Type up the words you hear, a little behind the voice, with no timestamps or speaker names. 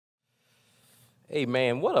Hey,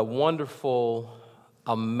 man, what a wonderful,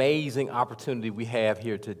 amazing opportunity we have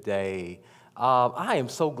here today. I am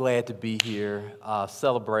so glad to be here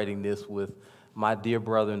celebrating this with my dear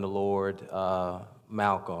brother in the Lord,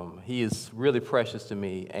 Malcolm. He is really precious to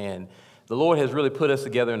me, and the Lord has really put us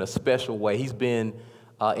together in a special way. He's been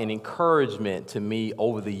an encouragement to me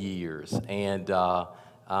over the years, and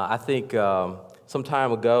I think some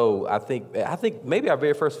time ago, I think maybe our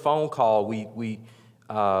very first phone call,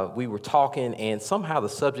 we were talking, and somehow the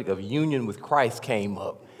subject of union with Christ came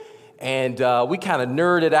up. And we kind of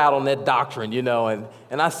nerded out on that doctrine,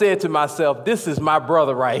 and I said to myself, this is my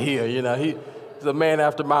brother right here, he's a man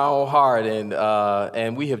after my own heart,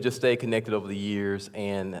 and we have just stayed connected over the years,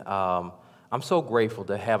 and I'm so grateful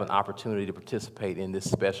to have an opportunity to participate in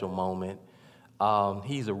this special moment.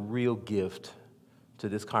 He's a real gift to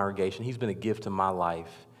this congregation. He's been a gift to my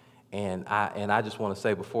life. And I just want to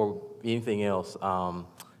say before anything else,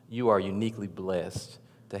 you are uniquely blessed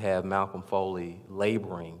to have Malcolm Foley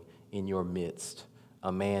laboring in your midst,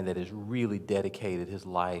 a man that has really dedicated his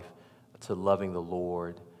life to loving the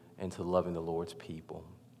Lord and to loving the Lord's people.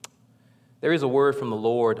 There is a word from the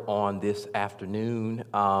Lord on this afternoon,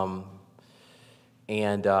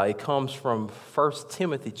 and it comes from 1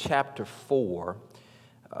 Timothy chapter 4.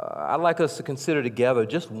 I'd like us to consider together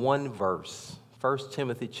just one verse. 1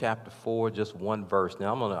 Timothy chapter 4, just one verse.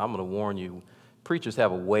 Now, I'm gonna warn you, preachers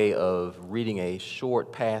have a way of reading a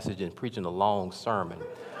short passage and preaching a long sermon.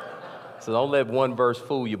 So don't let one verse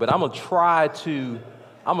fool you. But I'm gonna try to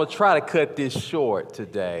cut this short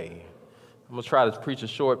today. I'm gonna try to preach a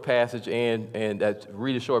short passage and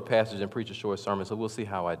read a short passage and preach a short sermon. So we'll see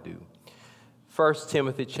how I do. 1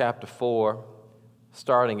 Timothy chapter 4,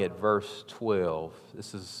 starting at verse 12.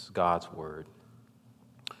 This is God's word.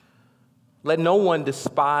 Let no one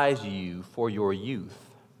despise you for your youth,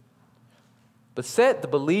 but set the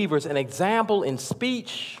believers an example in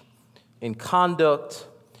speech, in conduct,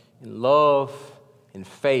 in love, in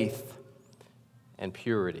faith, and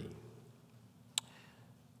purity.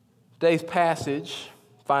 Today's passage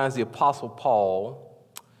finds the Apostle Paul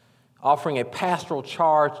offering a pastoral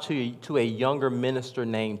charge to a younger minister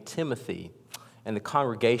named Timothy and the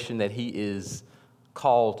congregation that he is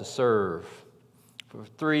called to serve. For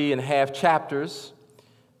 3.5 chapters,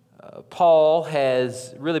 Paul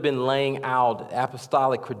has really been laying out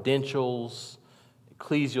apostolic credentials,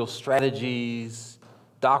 ecclesial strategies,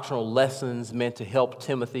 doctrinal lessons meant to help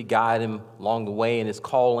Timothy guide him along the way in his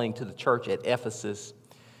calling to the church at Ephesus.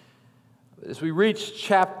 As we reach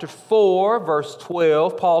chapter 4, verse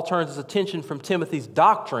 12, Paul turns his attention from Timothy's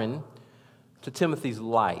doctrine to Timothy's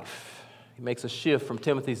life. He makes a shift from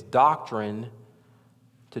Timothy's doctrine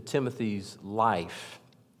to Timothy's life.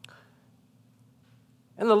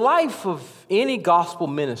 And the life of any gospel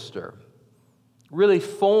minister really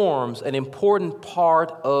forms an important part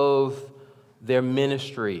of their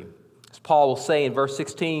ministry. As Paul will say in verse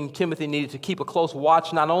 16, Timothy needed to keep a close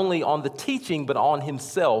watch not only on the teaching, but on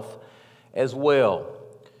himself as well.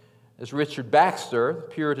 As Richard Baxter,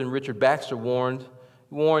 Puritan Richard Baxter warned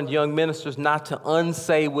young ministers not to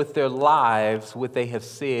unsay with their lives what they have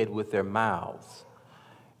said with their mouths.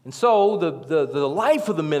 And so the life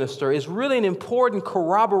of the minister is really an important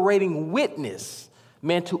corroborating witness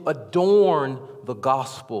meant to adorn the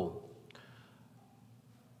gospel.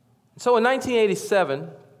 So in 1987, a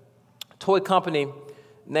toy company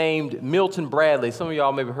named Milton Bradley, some of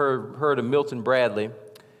y'all maybe heard of Milton Bradley,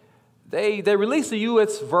 they released a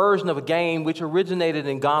U.S. version of a game which originated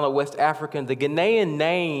in Ghana, West Africa. And the Ghanaian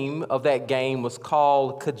name of that game was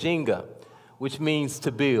called Kajinga, which means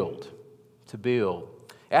to build, to build.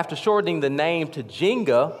 After shortening the name to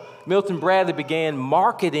Jenga, Milton Bradley began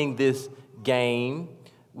marketing this game,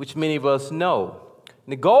 which many of us know.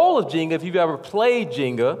 And the goal of Jenga, if you've ever played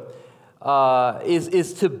Jenga,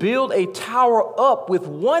 is to build a tower up with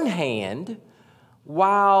one hand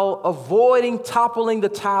while avoiding toppling the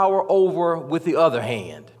tower over with the other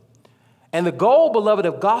hand. And the goal, beloved,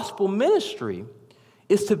 of gospel ministry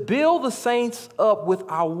is to build the saints up with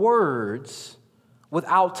our words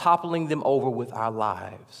without toppling them over with our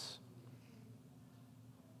lives.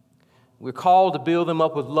 We're called to build them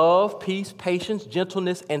up with love, peace, patience,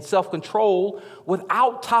 gentleness, and self-control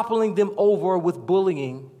without toppling them over with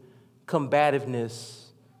bullying,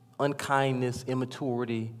 combativeness, unkindness,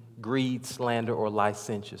 immaturity, greed, slander, or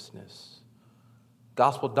licentiousness.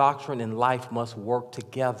 Gospel doctrine and life must work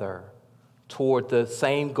together toward the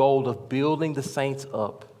same goal of building the saints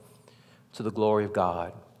up to the glory of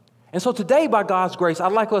God. And so today, by God's grace,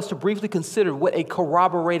 I'd like us to briefly consider what a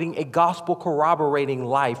gospel corroborating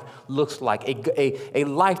life looks like, a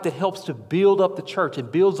life that helps to build up the church and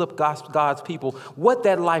builds up God's people, what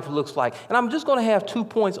that life looks like. And I'm just going to have 2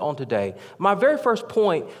 points on today. My very first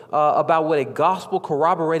point about what a gospel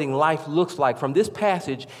corroborating life looks like from this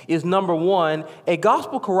passage is, number one, a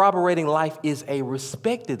gospel corroborating life is a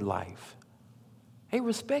respected life. A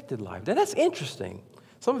respected life. Now, that's interesting.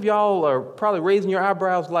 Some of y'all are probably raising your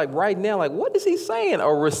eyebrows like right now, like, what is he saying?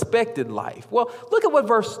 A respected life. Well, look at what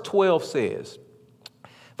verse 12 says.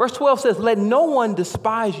 Verse 12 says, let no one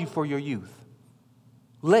despise you for your youth.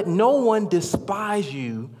 Let no one despise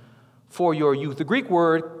you for your youth. The Greek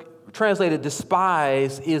word translated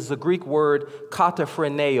despise is the Greek word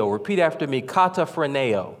kataphreneo. Repeat after me,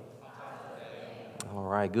 kataphreneo. All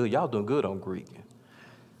right, good. Y'all doing good on Greek.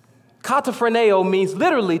 Kataphreneo means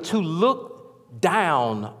literally to look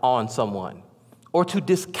down on someone, or to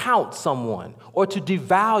discount someone, or to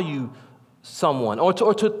devalue someone, or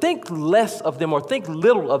to think less of them, or think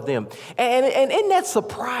little of them. And isn't that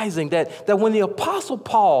surprising that when the Apostle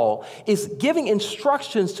Paul is giving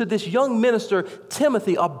instructions to this young minister,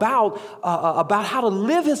 Timothy, about how to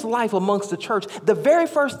live his life amongst the church, the very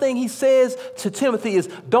first thing he says to Timothy is,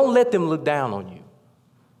 don't let them look down on you.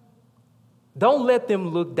 Don't let them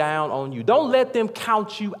look down on you. Don't let them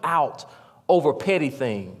count you out over petty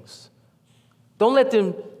things. Don't let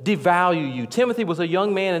them devalue you. Timothy was a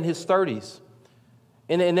young man in his 30s.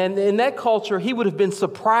 And in that culture, he would have been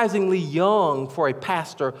surprisingly young for a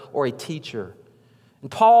pastor or a teacher.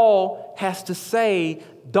 And Paul has to say,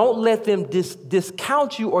 don't let them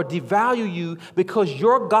discount you or devalue you because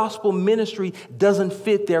your gospel ministry doesn't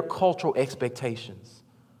fit their cultural expectations.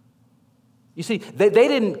 You see, they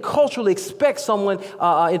didn't culturally expect someone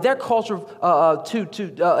in their culture of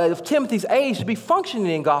Timothy's age to be functioning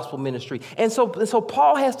in gospel ministry. And so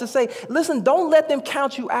Paul has to say, listen, don't let them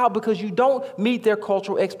count you out because you don't meet their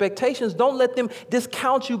cultural expectations. Don't let them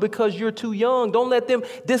discount you because you're too young. Don't let them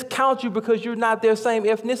discount you because you're not their same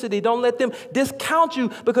ethnicity. Don't let them discount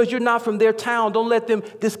you because you're not from their town. Don't let them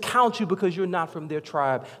discount you because you're not from their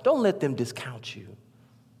tribe. Don't let them discount you.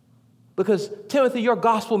 Because, Timothy, your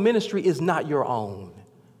gospel ministry is not your own.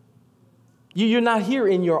 You're not here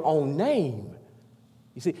in your own name.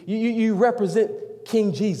 You see, you represent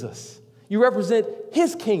King Jesus. You represent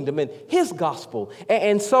his kingdom and his gospel.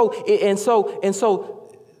 And so,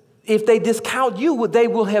 if they discount you, they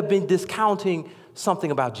will have been discounting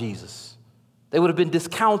something about Jesus. They would have been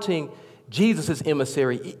discounting Jesus'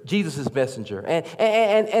 emissary, Jesus' messenger.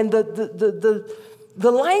 And the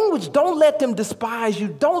language, don't let them despise you,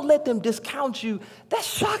 don't let them discount you, that's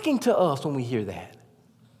shocking to us when we hear that.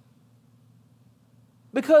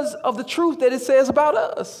 Because of the truth that it says about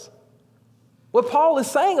us. What Paul is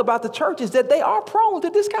saying about the church is that they are prone to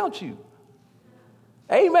discount you.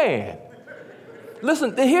 Amen.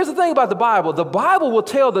 Listen, here's the thing about the Bible. The Bible will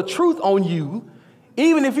tell the truth on you,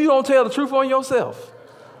 even if you don't tell the truth on yourself.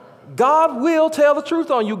 God will tell the truth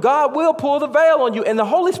on you. God will pull the veil on you. And the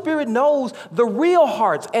Holy Spirit knows the real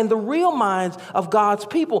hearts and the real minds of God's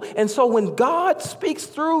people. And so when God speaks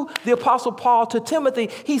through the Apostle Paul to Timothy,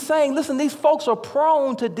 he's saying, listen, these folks are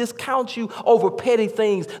prone to discount you over petty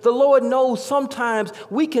things. The Lord knows sometimes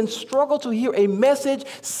we can struggle to hear a message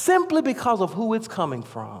simply because of who it's coming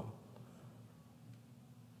from.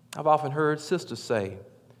 I've often heard sisters say,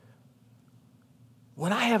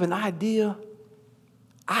 when I have an idea,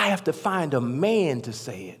 I have to find a man to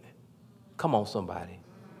say it. Come on, somebody.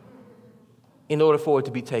 In order for it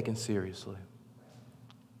to be taken seriously.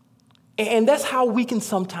 And that's how we can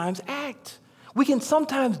sometimes act. We can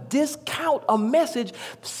sometimes discount a message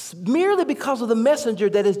merely because of the messenger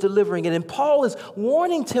that is delivering it. And Paul is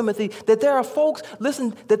warning Timothy that there are folks,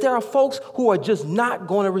 listen, that there are folks who are just not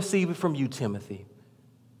going to receive it from you, Timothy.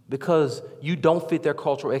 Because you don't fit their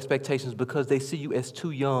cultural expectations, because they see you as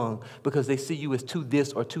too young, because they see you as too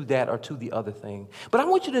this or too that or too the other thing. But I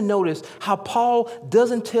want you to notice how Paul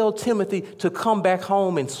doesn't tell Timothy to come back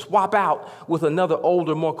home and swap out with another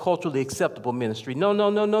older, more culturally acceptable ministry.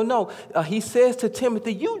 No. He says to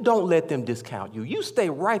Timothy, you don't let them discount you. You stay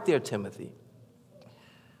right there, Timothy.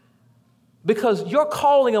 Because your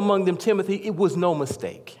calling among them, Timothy, it was no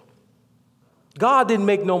mistake. God didn't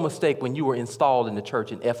make no mistake when you were installed in the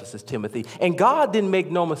church in Ephesus, Timothy. And God didn't make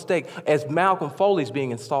no mistake as Malcolm Foley's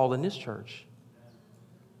being installed in this church.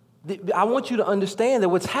 I want you to understand that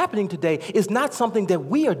what's happening today is not something that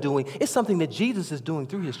we are doing. It's something that Jesus is doing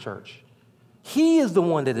through his church. He is the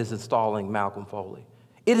one that is installing Malcolm Foley.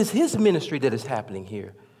 It is his ministry that is happening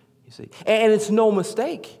here, you see. And it's no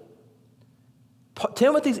mistake.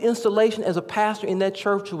 Timothy's installation as a pastor in that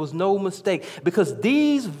church was no mistake, because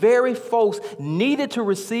these very folks needed to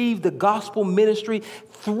receive the gospel ministry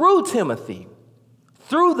through Timothy,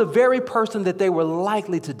 through the very person that they were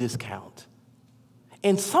likely to discount.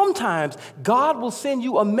 And sometimes God will send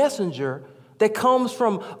you a messenger that comes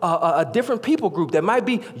from a different people group that might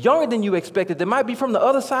be younger than you expected, that might be from the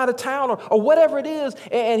other side of town or whatever it is.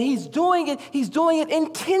 And he's doing it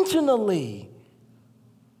intentionally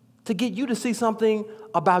to get you to see something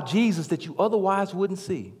about Jesus that you otherwise wouldn't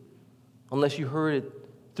see unless you heard it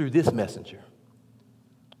through this messenger.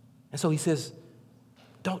 And so he says,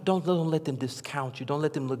 don't let them discount you. Don't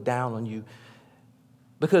let them look down on you.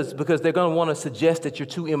 Because they're going to want to suggest that you're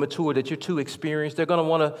too immature, that you're too experienced. They're going to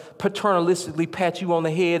want to paternalistically pat you on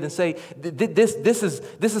the head and say, this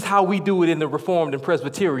is how we do it in the Reformed and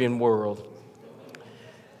Presbyterian world.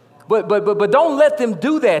 But don't let them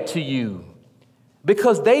do that to you,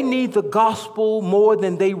 because they need the gospel more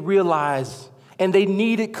than they realize, and they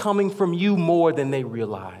need it coming from you more than they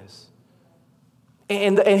realize.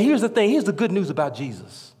 And here's the thing. Here's the good news about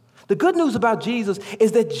Jesus. The good news about Jesus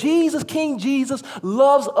is that King Jesus,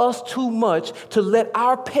 loves us too much to let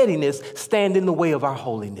our pettiness stand in the way of our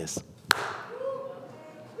holiness.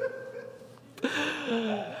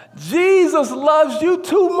 Jesus loves you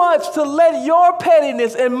too much to let your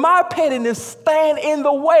pettiness and my pettiness stand in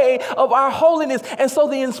the way of our holiness. And so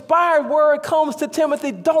the inspired word comes to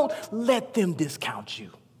Timothy: don't let them discount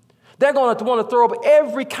you. They're going to want to throw up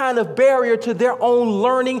every kind of barrier to their own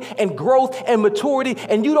learning and growth and maturity,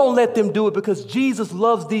 and you don't let them do it, because Jesus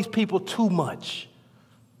loves these people too much.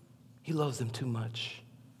 He loves them too much.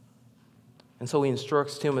 And so he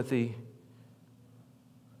instructs Timothy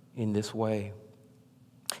in this way.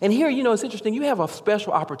 And here, it's interesting. You have a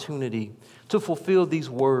special opportunity to fulfill these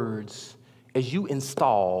words as you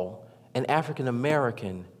install an African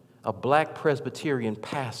American, a black Presbyterian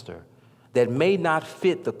pastor that may not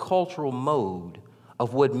fit the cultural mode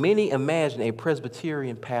of what many imagine a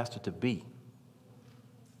Presbyterian pastor to be.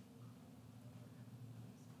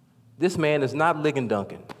 This man is not Ligon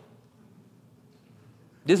Duncan.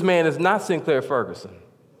 This man is not Sinclair Ferguson.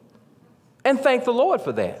 And thank the Lord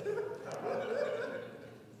for that.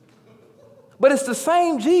 But it's the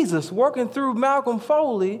same Jesus working through Malcolm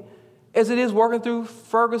Foley as it is working through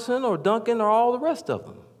Ferguson or Duncan or all the rest of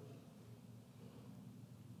them.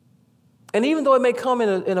 And even though it may come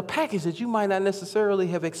in a package that you might not necessarily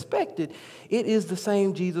have expected, it is the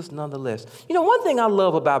same Jesus nonetheless. One thing I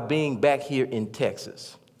love about being back here in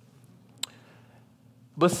Texas,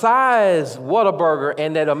 besides Whataburger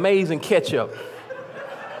and that amazing ketchup,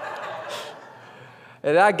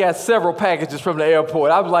 and I got several packages from the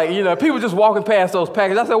airport. I was like, people just walking past those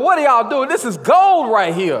packages. I said, what are y'all doing? This is gold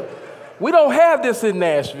right here. We don't have this in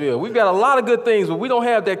Nashville. We've got a lot of good things, but we don't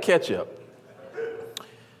have that ketchup.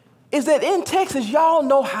 Is that in Texas, y'all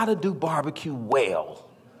know how to do barbecue well.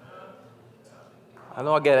 I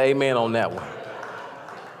know I got an amen on that one.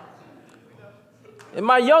 And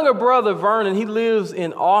my younger brother, Vernon, he lives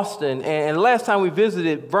in Austin. And last time we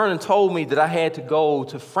visited, Vernon told me that I had to go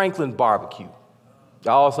to Franklin Barbecue.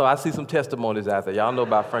 Also, I see some testimonies out there. Y'all know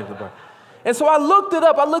about Franklin Barbecue. And so I looked it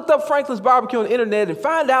up. I looked up Franklin's Barbecue on the internet and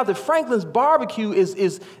found out that Franklin's Barbecue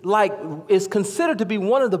is considered to be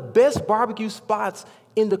one of the best barbecue spots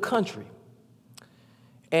in the country.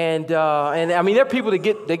 And I mean, there are people that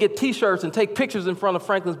get T-shirts and take pictures in front of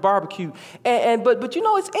Franklin's Barbecue. But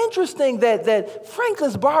it's interesting that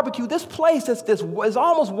Franklin's Barbecue, this place is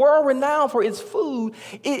almost world renowned for its food,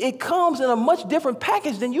 it comes in a much different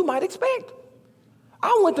package than you might expect.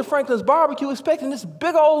 I went to Franklin's Barbecue expecting this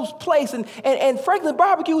big old place, and Franklin's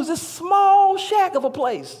Barbecue is this small shack of a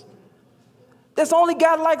place that's only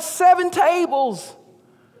got like 7 tables.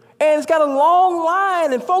 And it's got a long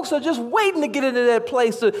line, and folks are just waiting to get into that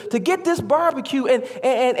place to get this barbecue. And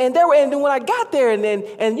then when I got there,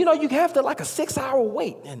 and you have to like a 6-hour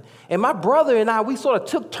wait. And my brother and I, we sort of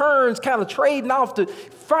took turns kind of trading off to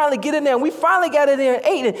finally get in there. And we finally got in there and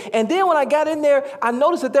ate. And then when I got in there, I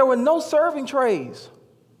noticed that there were no serving trays.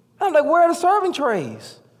 I'm like, where are the serving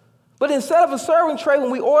trays? But instead of a serving tray, when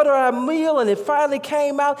we ordered our meal and it finally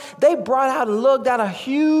came out, they brought out and lugged out a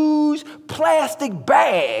huge plastic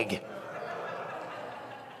bag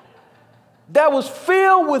that was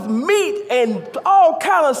filled with meat and all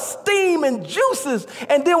kind of steam and juices.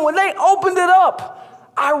 And then when they opened it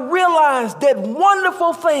up, I realized that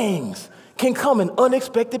wonderful things can come in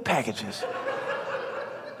unexpected packages.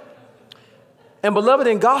 And beloved,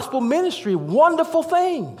 in gospel ministry, wonderful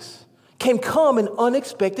things can come in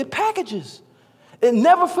unexpected packages. And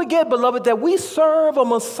never forget, beloved, that we serve a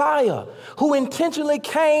Messiah who intentionally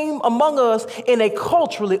came among us in a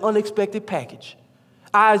culturally unexpected package.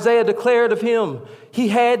 Isaiah declared of him, he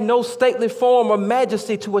had no stately form or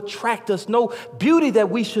majesty to attract us, no beauty that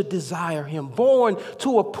we should desire him. Born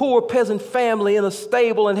to a poor peasant family in a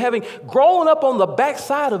stable and having grown up on the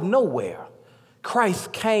backside of nowhere,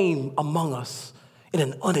 Christ came among us in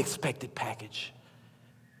an unexpected package.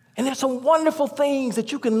 And there's some wonderful things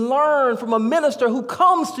that you can learn from a minister who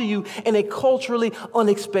comes to you in a culturally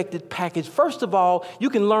unexpected package. First of all, you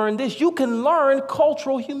can learn this. You can learn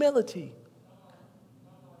cultural humility.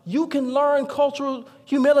 You can learn cultural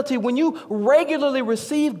humility. When you regularly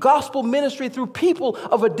receive gospel ministry through people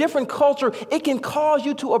of a different culture, it can cause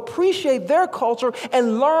you to appreciate their culture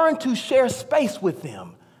and learn to share space with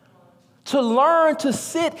them. To learn to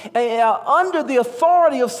sit under the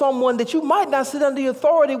authority of someone that you might not sit under the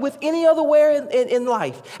authority with any other where in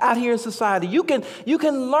life, out here in society. You can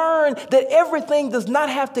learn that everything does not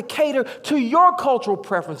have to cater to your cultural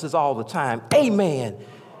preferences all the time. Amen.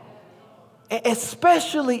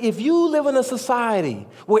 Especially if you live in a society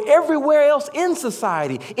where everywhere else in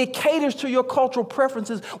society, it caters to your cultural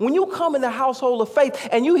preferences. When you come in the household of faith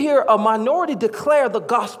and you hear a minority declare the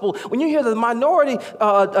gospel, when you hear the minority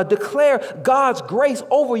declare God's grace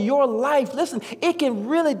over your life, listen, it can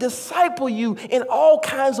really disciple you in all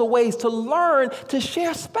kinds of ways to learn to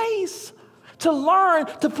share space. To learn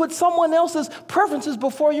to put someone else's preferences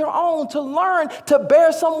before your own. To learn to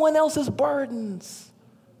bear someone else's burdens.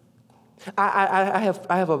 I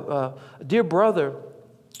have a dear brother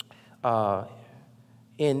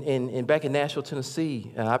in back in Nashville,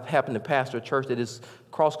 Tennessee, and I happen to pastor a church that is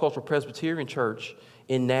Cross Cultural Presbyterian Church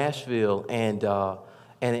in Nashville,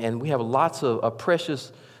 and we have lots of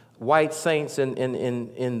precious white saints in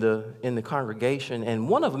the congregation, and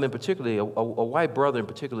one of them in particular, a white brother in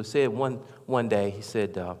particular, said one day, he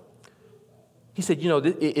said, you know,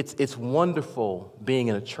 it's wonderful being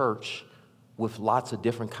in a church with lots of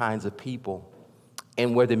different kinds of people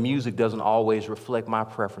and where the music doesn't always reflect my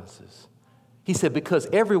preferences. He said, because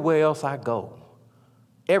everywhere else I go,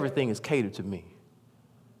 everything is catered to me.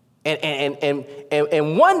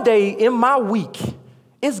 And one day in my week,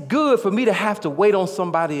 it's good for me to have to wait on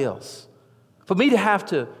somebody else, for me to have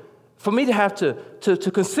to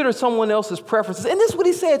consider someone else's preferences. And this is what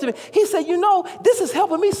he said to me. He said, you know, this is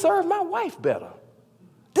helping me serve my wife better.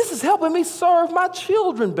 This is helping me serve my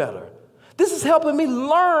children better. This is helping me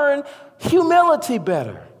learn humility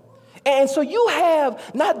better. And so you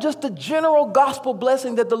have not just the general gospel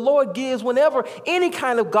blessing that the Lord gives whenever any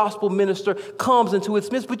kind of gospel minister comes into its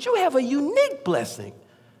midst, but you have a unique blessing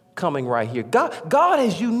coming right here. God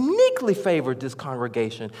has uniquely favored this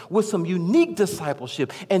congregation with some unique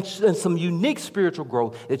discipleship and some unique spiritual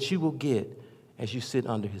growth that you will get as you sit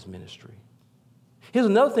under his ministry. Here's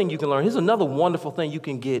another thing you can learn. Here's another wonderful thing you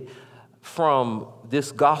can get from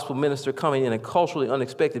this gospel minister coming in a culturally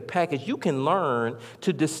unexpected package. You can learn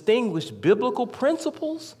to distinguish biblical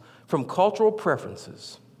principles from cultural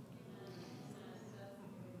preferences.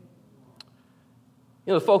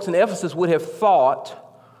 You know, the folks in Ephesus would have thought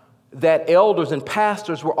that elders and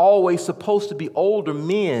pastors were always supposed to be older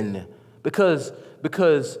men because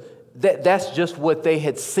that's just what they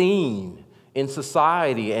had seen in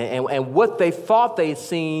society and what they thought they'd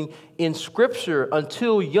seen in Scripture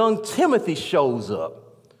until young Timothy shows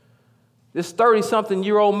up. This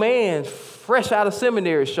 30-something-year-old man, fresh out of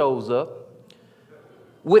seminary, shows up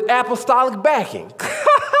with apostolic backing.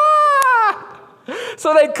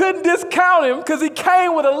 So they couldn't discount him because he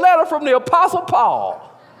came with a letter from the Apostle Paul.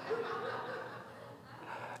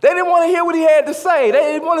 They didn't want to hear what he had to say.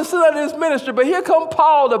 They didn't want to sit under his ministry, but here come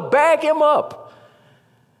Paul to back him up.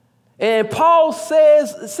 And Paul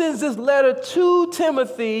sends this letter to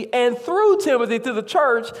Timothy and through Timothy to the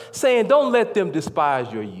church saying, don't let them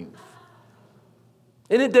despise your youth.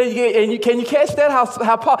 And can you catch that?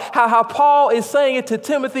 How Paul is saying it to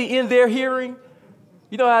Timothy in their hearing?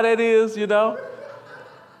 You know how that is, you know?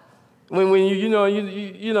 When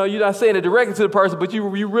you're not saying it directly to the person, but you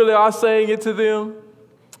really are saying it to them.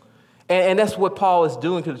 And that's what Paul is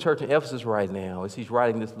doing to the church in Ephesus right now. As he's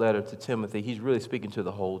writing this letter to Timothy, he's really speaking to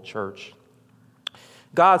the whole church.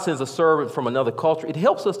 God sends a servant from another culture. It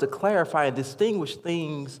helps us to clarify and distinguish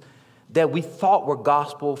things that we thought were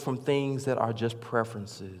gospel from things that are just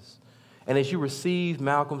preferences. And as you receive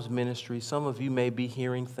Malcolm's ministry, some of you may be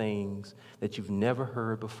hearing things that you've never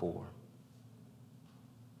heard before.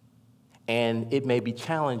 And it may be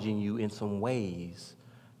challenging you in some ways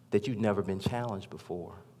that you've never been challenged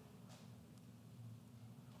before.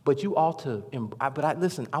 But you ought to,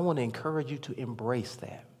 listen, I want to encourage you to embrace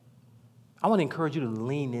that. I want to encourage you to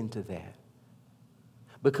lean into that.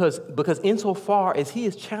 Because insofar as he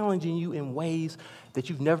is challenging you in ways that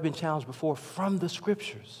you've never been challenged before from the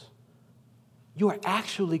Scriptures, you are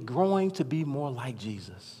actually growing to be more like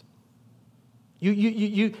Jesus.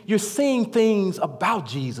 You're seeing things about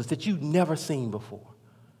Jesus that you've never seen before.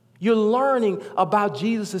 You're learning about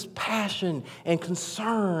Jesus' passion and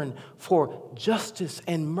concern for justice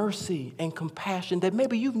and mercy and compassion that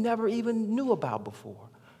maybe you've never even knew about before.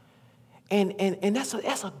 And that's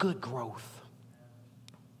a good growth.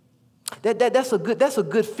 That's a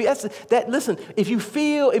good feel. Listen, if you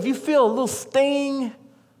feel a little sting,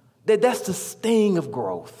 that's the sting of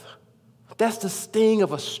growth. That's the sting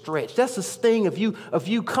of a stretch. That's the sting of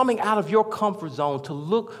you coming out of your comfort zone to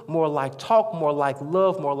look more like, talk more like,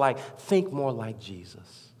 love more like, think more like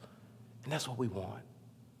Jesus. And that's what we want.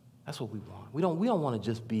 That's what we want. We don't want to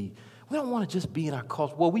just be in our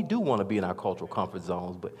culture. Well, we do want to be in our cultural comfort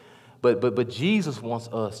zones, but Jesus wants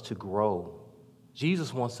us to grow.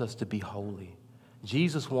 Jesus wants us to be holy.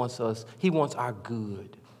 Jesus wants our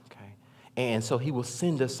good. Okay? And so he will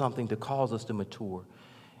send us something to cause us to mature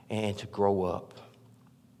and to grow up.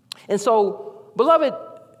 And so, beloved,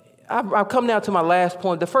 I've come now to my last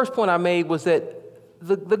point. The first point I made was that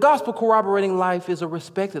the gospel corroborating life is a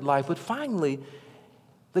respected life. But finally,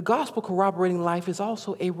 the gospel corroborating life is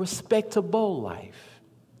also a respectable life.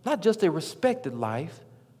 Not just a respected life,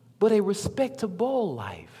 but a respectable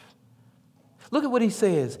life. Look at what he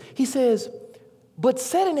says. He says, but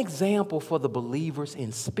set an example for the believers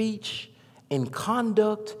in speech, in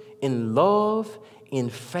conduct, in love, in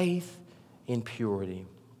faith, in purity.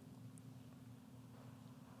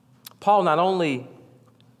 Paul not only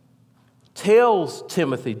tells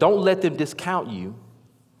Timothy, don't let them discount you,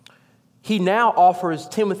 he now offers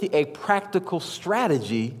Timothy a practical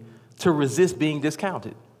strategy to resist being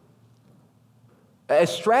discounted. A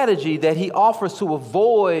strategy that he offers to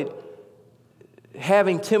avoid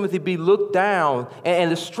having Timothy be looked down.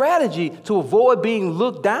 And the strategy to avoid being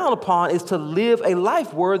looked down upon is to live a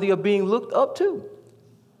life worthy of being looked up to.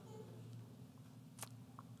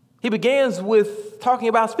 He begins with talking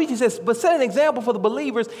about speech. He says, but set an example for the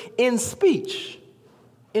believers in speech.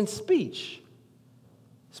 In speech.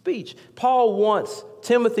 Speech. Paul wants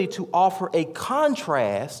Timothy to offer a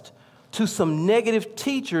contrast to some negative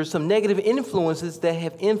teachers, some negative influences that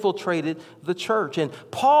have infiltrated the church. And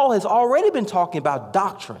Paul has already been talking about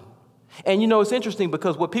doctrine. And it's interesting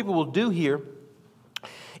because what people will do here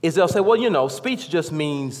is they'll say, well, speech just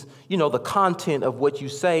means, the content of what you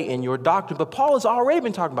say in your doctrine. But Paul has already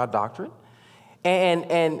been talking about doctrine.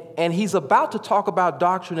 And he's about to talk about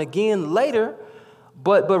doctrine again later.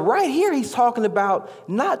 But right here, he's talking about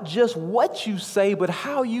not just what you say, but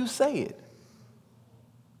how you say it.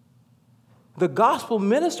 The gospel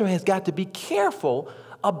minister has got to be careful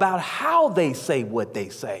about how they say what they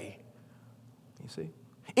say. You see?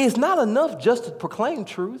 It's not enough just to proclaim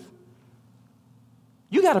truth.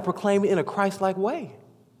 You got to proclaim it in a Christ-like way.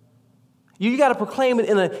 You got to proclaim it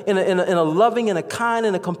in a loving and a kind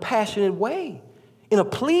and a compassionate way, in a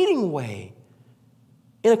pleading way,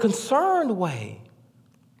 in a concerned way.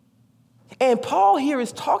 And Paul here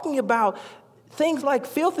is talking about things like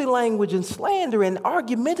filthy language and slander and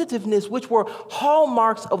argumentativeness, which were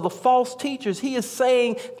hallmarks of the false teachers. He is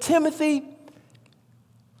saying, Timothy,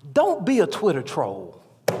 don't be a Twitter troll.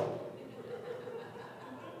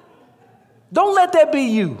 Don't let that be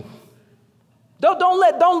you.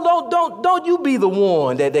 Don't you be the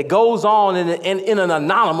one that goes on in an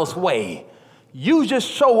anonymous way. You just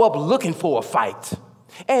show up looking for a fight.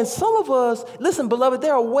 And some of us, listen, beloved,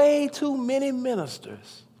 there are way too many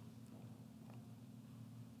ministers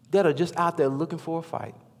that are just out there looking for a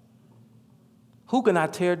fight. Who can I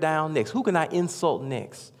tear down next? Who can I insult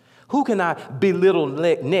next? Who can I belittle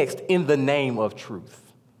next in the name of truth?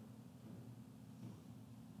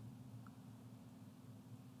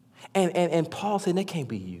 And Paul said, that can't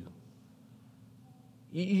be you.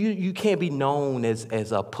 You can't be known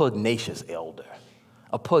as a pugnacious elder,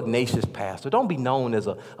 a pugnacious pastor. Don't be known as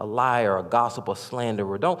a liar, a gossip, a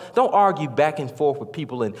slanderer. Don't argue back and forth with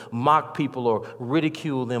people and mock people or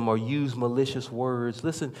ridicule them or use malicious words.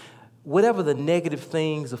 Listen, whatever the negative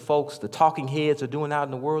things the talking heads are doing out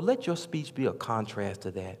in the world, let your speech be a contrast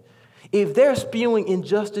to that. If they're spewing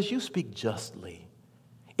injustice, you speak justly.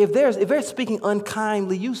 If they're speaking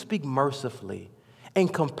unkindly, you speak mercifully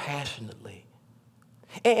and compassionately.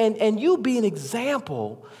 And you be an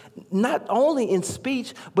example, not only in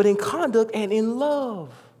speech, but in conduct and in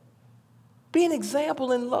love. Be an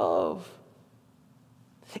example in love.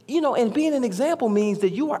 And being an example means that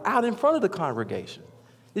you are out in front of the congregation.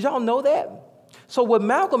 Did y'all know that? So what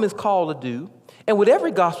Malcolm is called to do, and what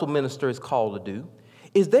every gospel minister is called to do,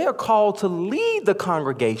 is they are called to lead the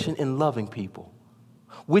congregation in loving people.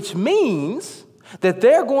 Which means that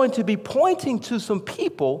they're going to be pointing to some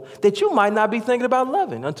people that you might not be thinking about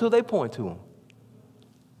loving until they point to them.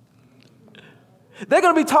 They're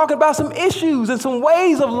going to be talking about some issues and some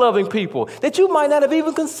ways of loving people that you might not have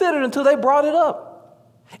even considered until they brought it up.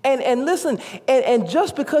 And listen, and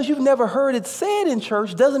just because you've never heard it said in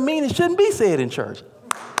church doesn't mean it shouldn't be said in church.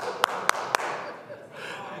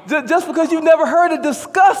 Just because you've never heard it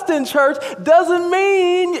discussed in church doesn't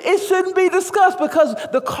mean it shouldn't be discussed, because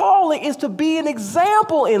the calling is to be an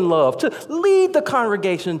example in love, to lead the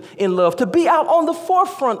congregation in love, to be out on the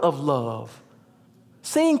forefront of love,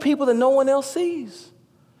 seeing people that no one else sees,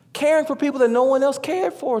 caring for people that no one else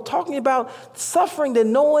cared for, talking about suffering that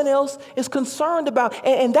no one else is concerned about.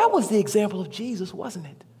 And that was the example of Jesus, wasn't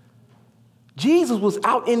it? Jesus was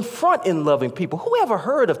out in front in loving people. Who ever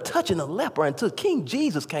heard of touching a leper until King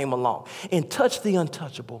Jesus came along and touched the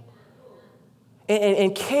untouchable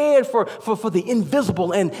and cared for the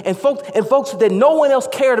invisible and folks that no one else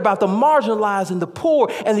cared about, the marginalized and the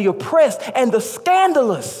poor and the oppressed and the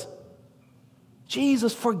scandalous?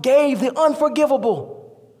 Jesus forgave the unforgivable.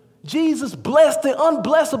 Jesus blessed the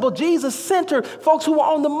unblessable. Jesus centered folks who were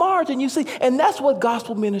on the margin, you see. And that's what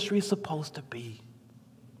gospel ministry is supposed to be.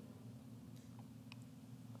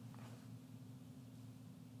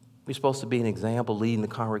 We're supposed to be an example, leading the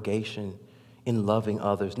congregation in loving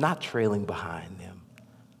others, not trailing behind them.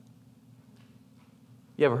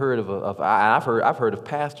 You ever heard I've heard of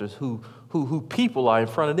pastors who people are in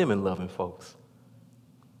front of them and loving folks.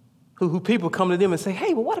 Who people come to them and say,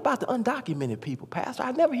 hey, well, what about the undocumented people, Pastor?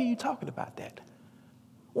 I never hear you talking about that.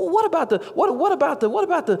 Well, what about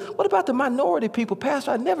the minority people, Pastor?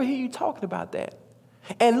 I never hear you talking about that.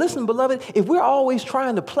 And listen, beloved, if we're always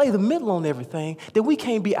trying to play the middle on everything, then we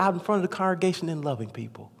can't be out in front of the congregation and loving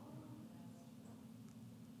people.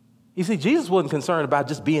 You see, Jesus wasn't concerned about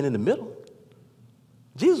just being in the middle.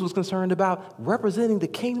 Jesus was concerned about representing the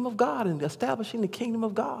kingdom of God and establishing the kingdom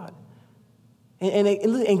of God. And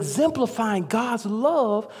exemplifying God's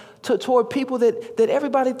love toward people that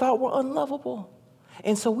everybody thought were unlovable.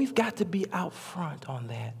 And so we've got to be out front on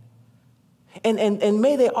that. And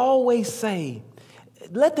may they always say,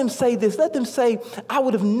 let them say this. Let them say, I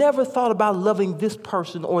would have never thought about loving this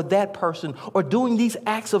person or that person or doing these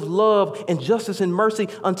acts of love and justice and mercy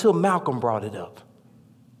until Malcolm brought it up,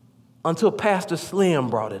 until Pastor Slim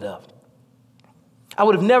brought it up. I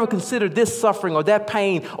would have never considered this suffering or that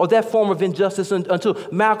pain or that form of injustice until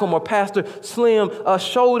Malcolm or Pastor Slim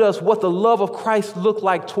showed us what the love of Christ looked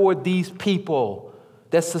like toward these people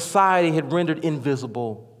that society had rendered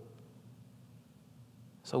invisible.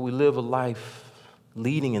 So we live a life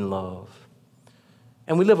leading in love.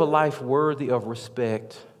 And we live a life worthy of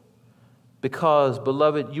respect because,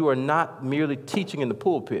 beloved, you are not merely teaching in the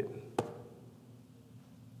pulpit,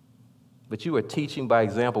 but you are teaching by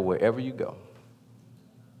example wherever you go.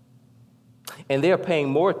 And they're paying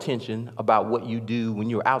more attention about what you do when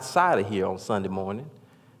you're outside of here on Sunday morning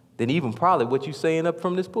than even probably what you're saying up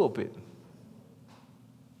from this pulpit.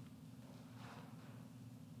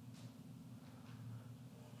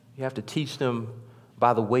 You have to teach them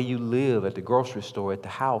by the way you live at the grocery store, at the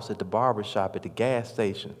house, at the barber shop, at the gas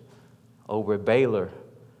station, over at Baylor.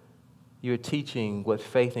 You're teaching what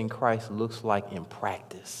faith in Christ looks like in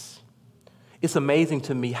practice. It's amazing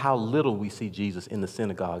to me how little we see Jesus in the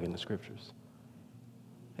synagogue in the scriptures.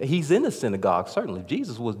 He's in the synagogue, certainly.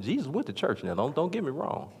 Jesus went to church now. Don't get me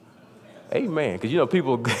wrong. Amen. Because,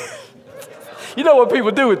 people, you know what people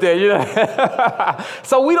do with that,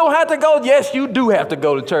 So we don't have to go. Yes, you do have to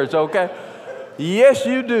go to church, okay? Yes,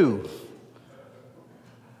 you do.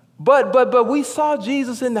 But we saw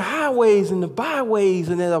Jesus in the highways and the byways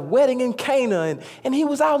and at a wedding in Cana, and he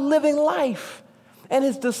was out living life. And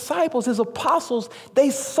his disciples, his apostles, they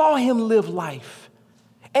saw him live life.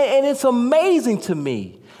 And it's amazing to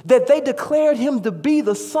me that they declared him to be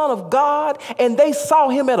the Son of God, and they saw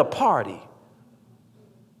him at a party.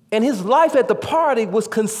 And his life at the party was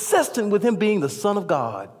consistent with him being the Son of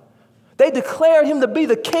God. They declared him to be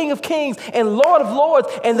the King of Kings and Lord of Lords,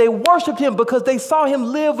 and they worshiped him because they saw him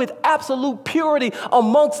live with absolute purity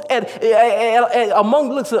among the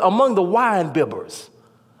wine bibbers,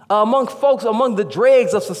 among folks, among the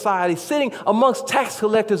dregs of society, sitting amongst tax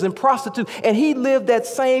collectors and prostitutes. And he lived that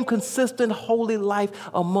same consistent, holy life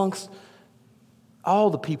amongst all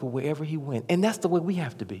the people wherever he went. And that's the way we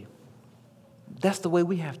have to be. That's the way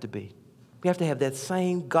we have to be. We have to have that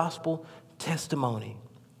same gospel testimony.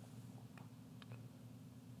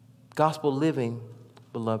 Gospel living,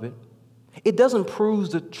 beloved, it doesn't prove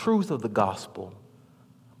the truth of the gospel,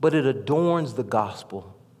 but it adorns the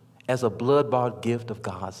gospel as a blood-bought gift of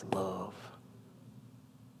God's love.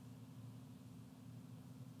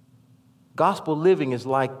 Gospel living is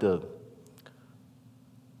like the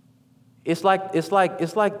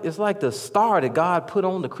star that God put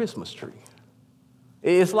on the Christmas tree.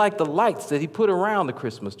 It's like the lights that he put around the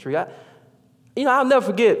Christmas tree. I'll never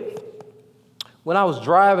forget when I was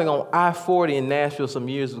driving on I-40 in Nashville some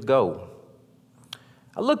years ago.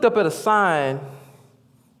 I looked up at a sign,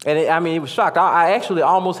 and it was shocked. I actually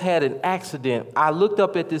almost had an accident. I looked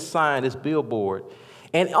up at this sign, this billboard,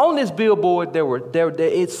 and on this billboard,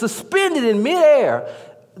 it's suspended in midair.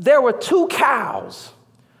 There were 2 cows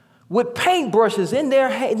with paintbrushes in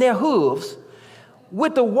their hooves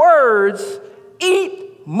with the words,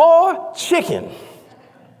 "Eat more chicken."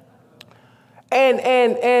 And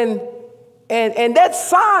that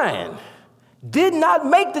sign did not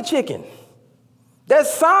make the chicken. That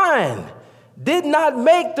sign did not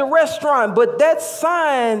make the restaurant, but that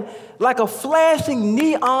sign, like a flashing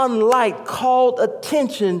neon light, called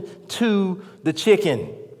attention to the chicken.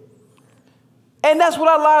 And that's what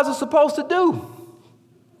our lives are supposed to do.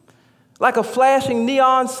 Like a flashing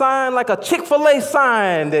neon sign, like a Chick-fil-A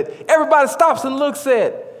sign that everybody stops and looks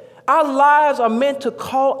at. Our lives are meant to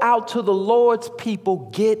call out to the Lord's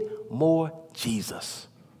people, get more Jesus.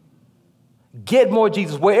 Get more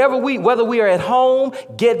Jesus. Whether we are at home,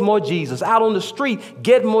 get more Jesus. Out on the street,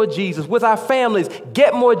 get more Jesus. With our families,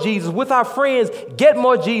 get more Jesus. With our friends, get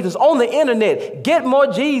more Jesus. On the internet, get more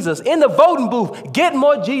Jesus. In the voting booth, get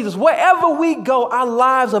more Jesus. Wherever we go, our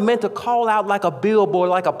lives are meant to call out like a billboard,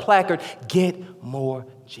 like a placard, get more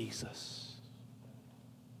Jesus.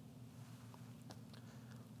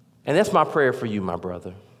 And that's my prayer for you, my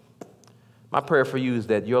brother. My prayer for you is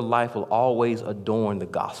that your life will always adorn the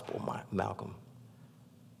gospel, Malcolm.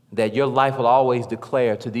 That your life will always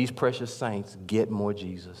declare to these precious saints, get more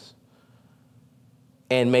Jesus.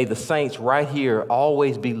 And may the saints right here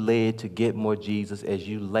always be led to get more Jesus as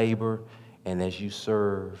you labor and as you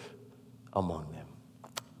serve among them.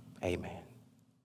 Amen.